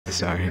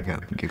Sorry, I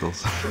got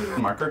giggles.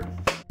 Marker.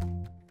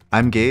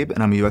 I'm Gabe,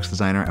 and I'm a UX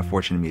designer at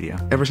Fortune Media.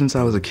 Ever since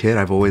I was a kid,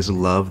 I've always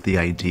loved the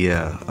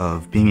idea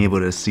of being able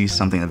to see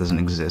something that doesn't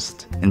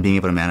exist and being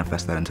able to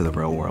manifest that into the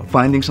real world.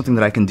 Finding something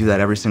that I can do that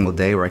every single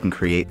day where I can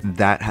create,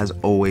 that has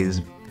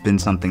always been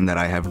something that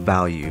I have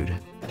valued.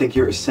 I think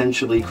you're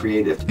essentially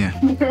creative. Yeah.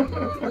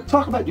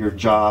 Talk about your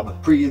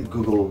job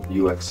pre-Google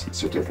UX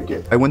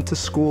certificate. I went to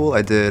school,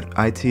 I did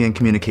IT and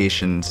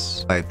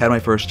communications. I had my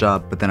first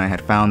job, but then I had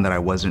found that I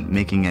wasn't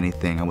making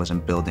anything, I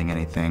wasn't building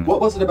anything.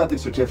 What was it about the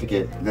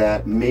certificate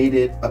that made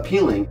it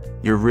appealing?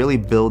 You're really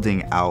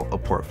building out a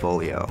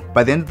portfolio.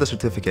 By the end of the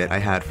certificate, I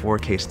had 4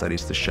 case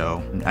studies to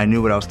show. I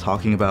knew what I was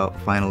talking about,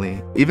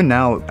 finally. Even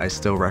now, I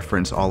still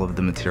reference all of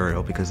the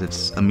material because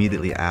it's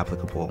immediately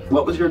applicable.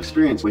 What was your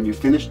experience when you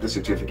finished the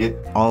certificate?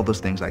 All those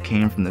things that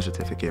came from the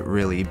certificate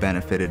really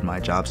benefited my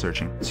job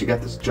searching. So you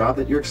got this job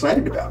that you're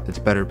excited about. It's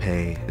better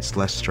pay, it's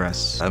less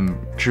stress.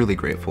 I'm truly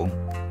grateful.